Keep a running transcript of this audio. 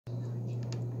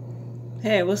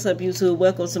Hey, what's up, YouTube?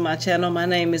 Welcome to my channel. My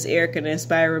name is Erica the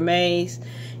Inspirer Maze,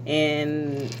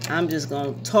 and I'm just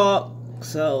gonna talk.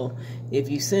 So if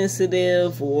you're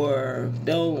sensitive or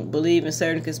don't believe in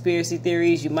certain conspiracy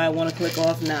theories, you might want to click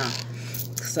off now.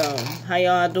 So how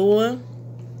y'all doing?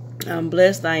 I'm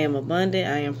blessed, I am abundant,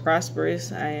 I am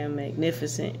prosperous, I am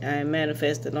magnificent, I am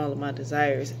manifesting all of my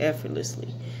desires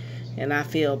effortlessly, and I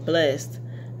feel blessed,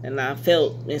 and I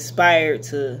felt inspired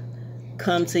to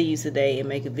come to you today and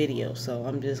make a video. So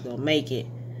I'm just gonna make it,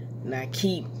 and I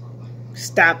keep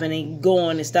stopping and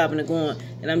going and stopping and going,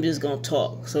 and I'm just gonna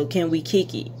talk. So can we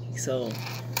kick it? So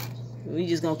we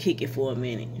just gonna kick it for a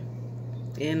minute,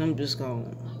 and I'm just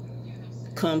gonna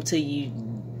come to you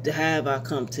to have I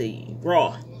come to you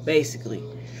raw, basically.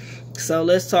 So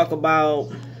let's talk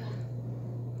about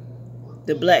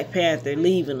the Black Panther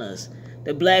leaving us.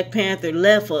 The Black Panther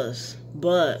left us,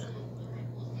 but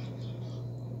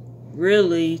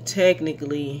really,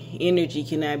 technically, energy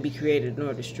cannot be created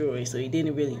nor destroyed, so he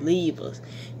didn't really leave us.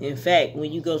 In fact,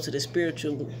 when you go to the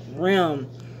spiritual realm,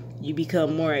 you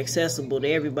become more accessible to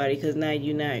everybody, because now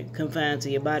you're not confined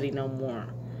to your body no more.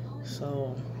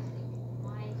 So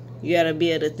you got to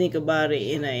be able to think about it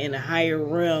in a higher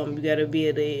realm. You got to be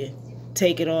able to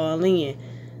take it all in.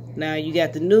 Now you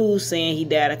got the news saying he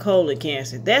died of colon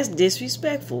cancer. That's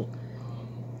disrespectful.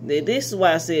 This is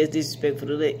why I say it's disrespectful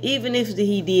to that. Even if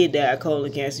he did die of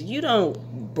colon cancer, you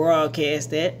don't broadcast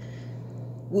that.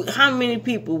 How many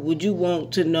people would you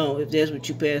want to know if that's what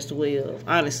you passed away of?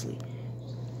 Honestly.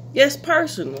 That's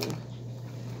personal.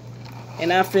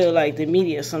 And I feel like the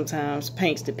media sometimes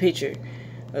paints the picture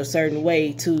a certain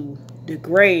way to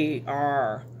degrade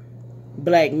our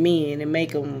black men and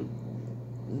make them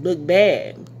look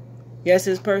bad. That's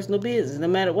his personal business, no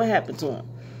matter what happened to him.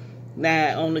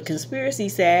 Now, on the conspiracy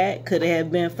side, could it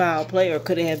have been foul play, or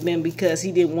could it have been because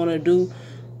he didn't want to do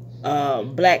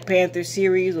Black Panther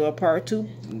series or part 2?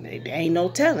 There ain't no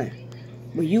telling.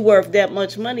 When you worth that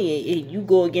much money and you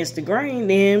go against the grain,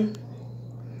 then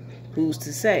who's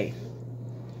to say?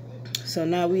 So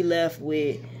now we left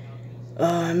with,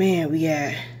 oh man, we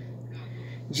got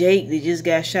Jake that just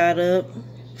got shot up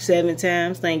 7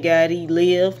 times. Thank God he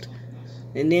lived.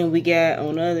 And then we got,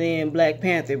 on the other end, Black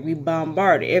Panther. We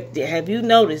bombarded. Have you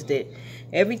noticed that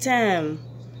every time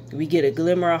we get a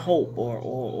glimmer of hope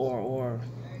or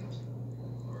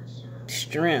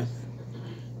strength,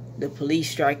 the police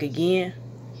strike again?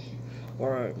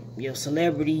 Or your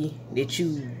celebrity that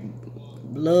you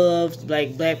loved,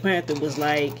 like Black Panther, was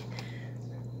like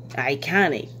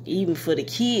iconic, even for the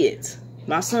kids.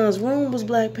 My son's room was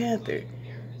Black Panther.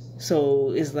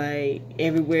 So it's like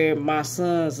everywhere my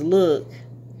sons look,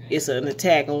 it's an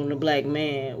attack on the black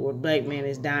man, or the black man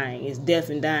is dying. It's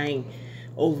death and dying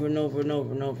over and over and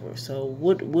over and over. So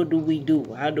what do we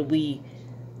do? How do we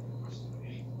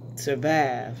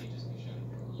survive?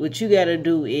 What you got to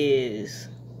do is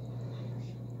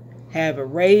have a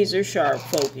razor sharp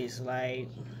focus. Like,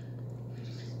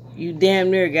 you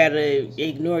damn near got to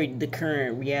ignore the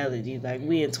current reality. Like,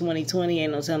 we in 2020,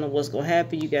 ain't no telling what's going to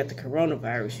happen. You got the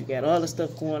coronavirus. You got all the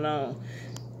stuff going on.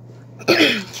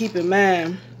 Keep in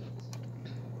mind,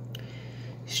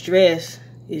 stress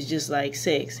is just like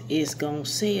sex. It's going to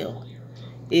sell.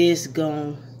 It's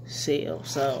going to sell.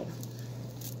 So,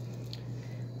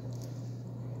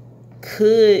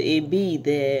 could it be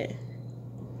that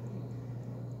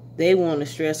they want to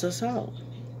stress us out?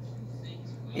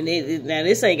 And now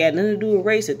this ain't got nothing to do with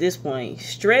race at this point.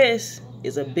 Stress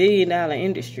is a $1 billion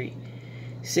industry.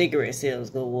 Cigarette sales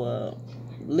go up.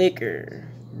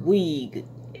 Liquor, weed,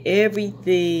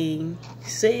 everything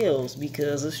sells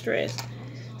because of stress.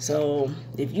 So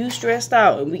if you stressed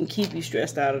out, and we can keep you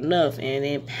stressed out enough, and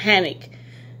in panic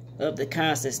of the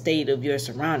constant state of your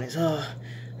surroundings. Oh,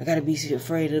 I gotta be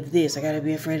afraid of this. I gotta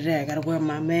be afraid of that. I gotta wear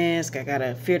my mask. I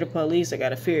gotta fear the police. I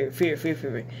gotta fear.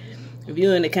 If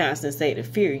you're in a constant state of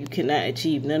fear, you cannot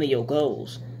achieve none of your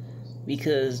goals.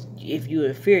 Because if you're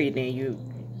in fear, then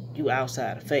you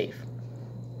outside of faith.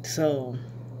 So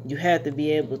you have to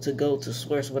be able to go to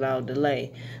source without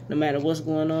delay. No matter what's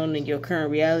going on in your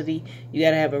current reality, you got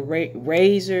to have a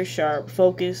razor sharp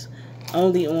focus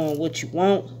only on what you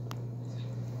want.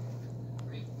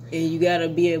 And you got to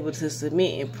be able to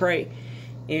submit and pray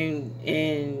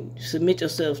and submit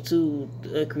yourself to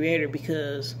a creator,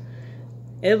 because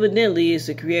evidently it's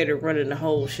a creator running the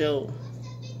whole show.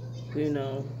 You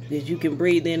know, that you can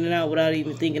breathe in and out without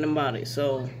even thinking about it.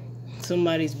 So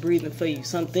somebody's breathing for you.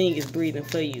 Something is breathing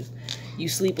for you. You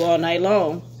sleep all night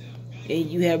long, and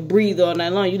you have breathed all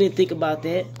night long. You didn't think about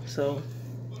that. So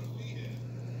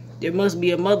there must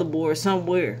be a motherboard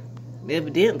somewhere,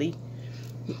 evidently.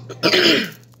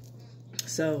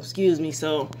 So, excuse me.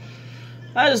 So,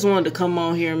 I just wanted to come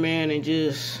on here, man, and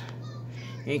just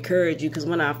encourage you, because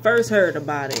when I first heard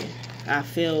about it, I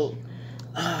felt,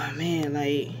 oh man,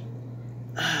 like,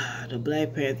 the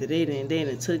Black Panther, they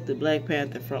done took the Black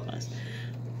Panther from us.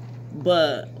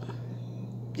 But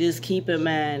just keep in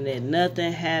mind that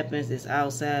nothing happens that's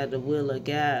outside the will of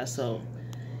God. So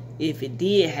if it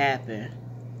did happen,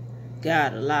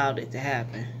 God allowed it to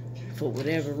happen for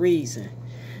whatever reason.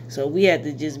 So we have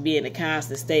to just be in a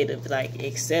constant state of like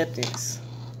acceptance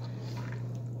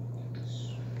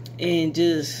and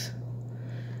just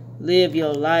live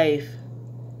your life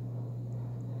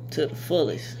to the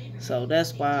fullest. So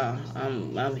that's why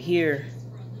I'm here,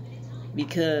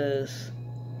 because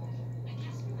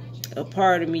a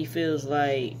part of me feels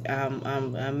like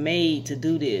I'm made to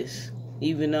do this,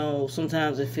 even though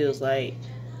sometimes it feels like,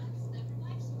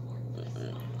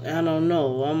 I don't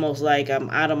know, almost like I'm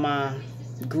out of my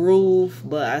groove,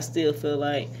 but I still feel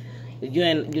like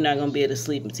you're not gonna be able to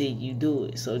sleep until you do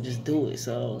it. So just do it.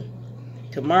 So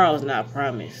tomorrow's not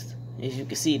promised. As you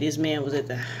can see, this man was at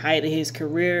the height of his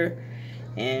career,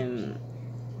 and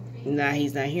now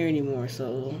he's not here anymore.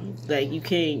 So like, you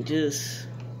can't just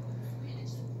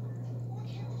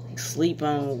sleep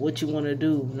on what you want to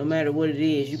do. No matter what it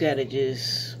is, you gotta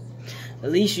just,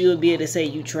 at least you'll be able to say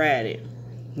you tried it.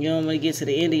 You don't want to get to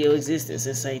the end of your existence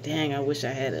and say, dang, I wish I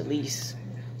had at least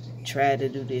tried to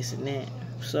do this and that.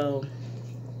 So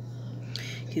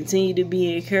continue to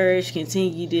be encouraged.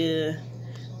 Continue to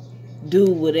do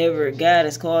whatever God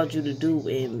has called you to do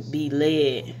and be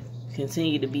led.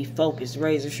 Continue to be focused,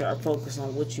 razor sharp focus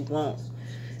on what you want.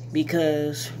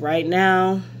 Because right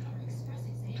now,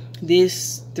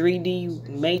 this 3D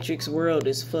matrix world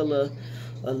is full of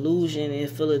illusion and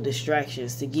full of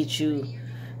distractions to get you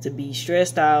to be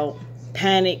stressed out,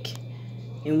 panic.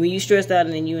 And when you stressed out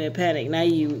and then you in panic, now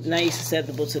you're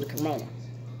susceptible to the corona,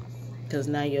 because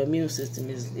now your immune system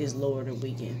is lowered and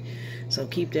weakened. So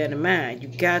keep that in mind. You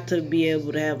got to be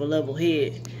able to have a level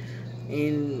head,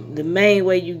 and the main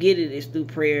way you get it is through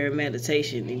prayer and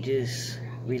meditation, and just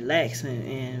relaxing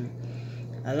and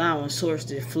allowing source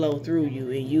to flow through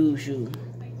you and use you.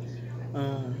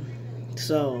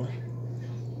 So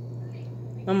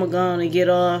I'm gonna go on and get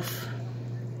off,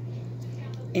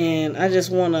 and I just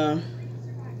want to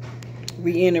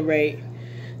reiterate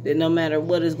that no matter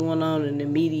what is going on in the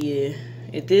media,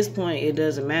 at this point, it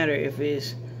doesn't matter if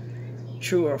it's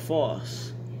true or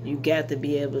false. You got to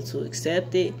be able to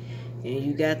accept it, and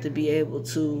you got to be able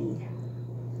to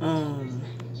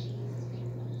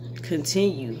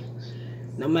continue.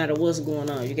 No matter what's going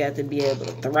on, you got to be able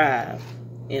to thrive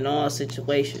in all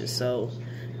situations. So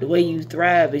the way you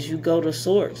thrive is you go to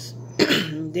source.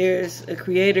 There's a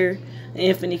creator, an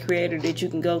infinite creator that you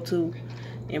can go to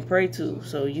and pray to.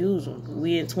 So use them.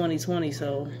 We in 2020,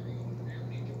 so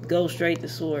go straight to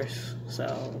source. So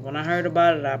when I heard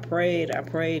about it, I prayed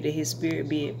that his spirit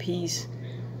be at peace.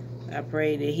 I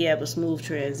prayed that he have a smooth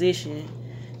transition.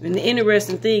 And the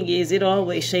interesting thing is, it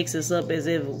always shakes us up as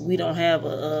if we don't have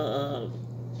a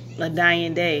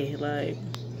dying day. Like,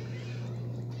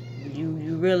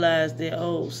 you realize that,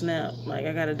 oh snap, like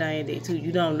I got a dying day too.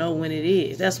 You don't know when it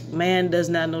is. That's, man does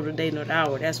not know the day nor the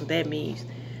hour. That's what that means.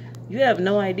 You have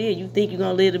no idea. You think you're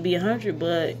gonna live to be 100,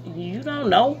 but you don't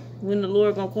know when the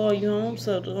Lord gonna call you home.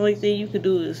 So the only thing you can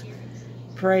do is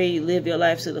pray, live your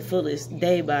life to the fullest,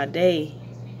 day by day,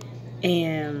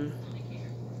 and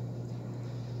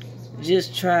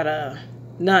just try to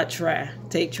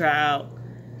take try out.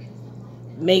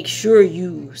 Make sure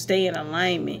you stay in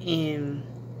alignment and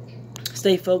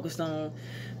stay focused on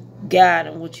God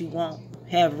and what you want.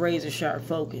 Have razor sharp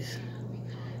focus.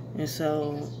 And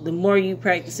so the more you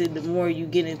practice it, the more you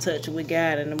get in touch with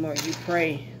God, and the more you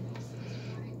pray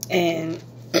and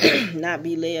not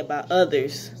be led by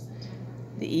others,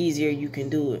 the easier you can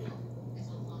do it.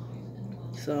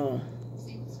 So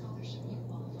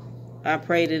I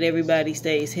pray that everybody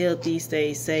stays healthy,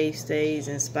 stays safe, stays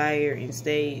inspired, and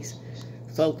stays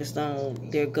focused on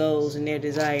their goals and their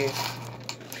desires.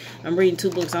 I'm reading 2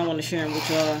 books. I want to share them with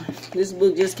y'all. This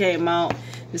book just came out.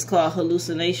 It's called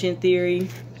Hallucination Theory,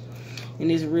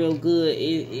 and it's real good.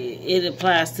 It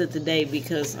applies to today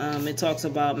because it talks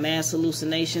about mass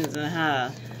hallucinations and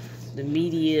how the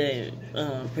media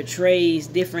portrays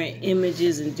different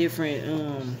images and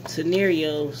different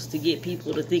scenarios to get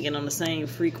people to thinking on the same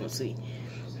frequency.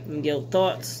 And your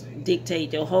thoughts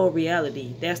dictate your whole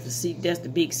reality. That's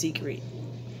the big secret.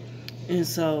 And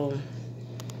so,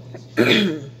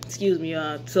 excuse me,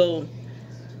 y'all. So,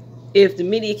 if the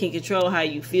media can control how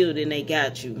you feel, then they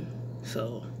got you.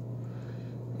 So,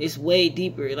 it's way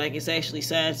deeper. Like, it's actually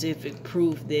scientific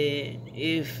proof that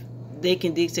if they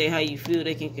can dictate how you feel.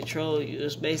 They can control you.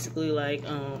 It's basically like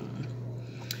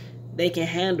they can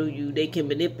handle you. They can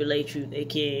manipulate you. They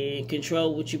can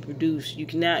control what you produce. You're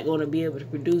not going to be able to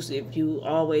produce if you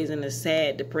always in a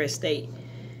sad, depressed state.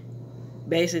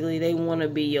 Basically, they want to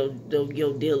be your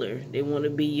dealer. They want to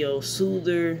be your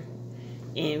soother.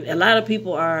 And a lot of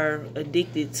people are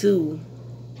addicted to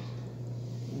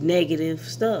negative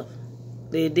stuff.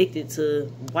 They're addicted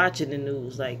to watching the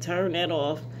news. Like, turn that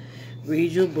off.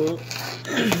 Read your book.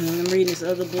 I'm reading this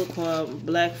other book called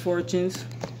Black Fortunes.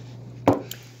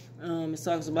 It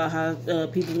talks about how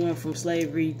people went from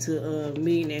slavery to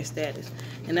millionaire status.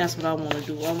 And that's what I want to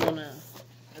do. I want to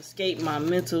escape my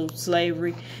mental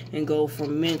slavery and go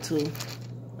from mental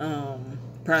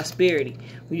prosperity.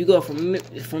 When you go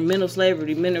from mental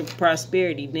slavery to mental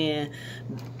prosperity, then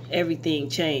everything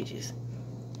changes.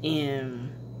 And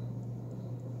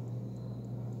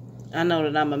I know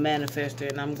that I'm a manifester,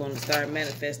 and I'm going to start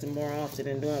manifesting more often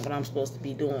and doing what I'm supposed to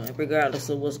be doing, regardless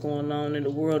of what's going on in the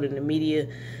world, in the media.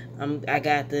 I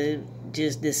got to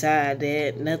just decide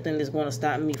that nothing is going to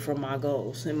stop me from my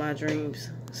goals and my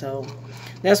dreams. So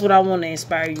that's what I want to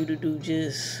inspire you to do.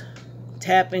 Just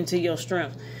tap into your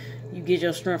strength. You get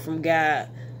your strength from God.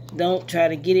 Don't try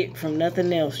to get it from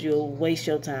nothing else. You'll waste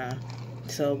your time.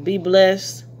 So be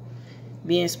blessed.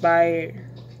 Be inspired.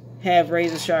 Have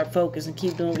razor sharp focus and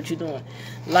keep doing what you're doing.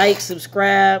 Like,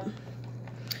 subscribe,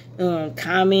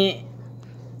 comment.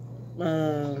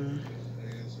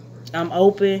 I'm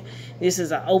open. This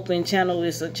is an open channel.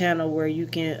 It's a channel where you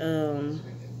can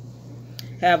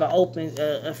have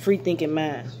a free thinking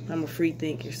mind. I'm a free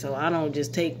thinker, so I don't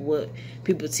just take what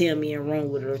people tell me and run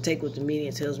with it, or take what the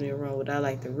media tells me and run with it. I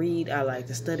like to read. I like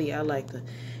to study. I like to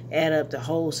add up the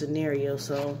whole scenario.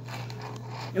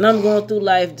 And I'm going through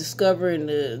life discovering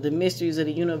the mysteries of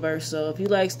the universe. So if you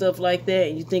like stuff like that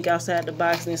and you think outside the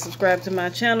box, then subscribe to my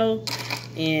channel.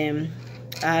 And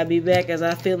I'll be back as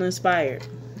I feel inspired.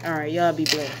 All right, y'all be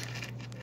blessed.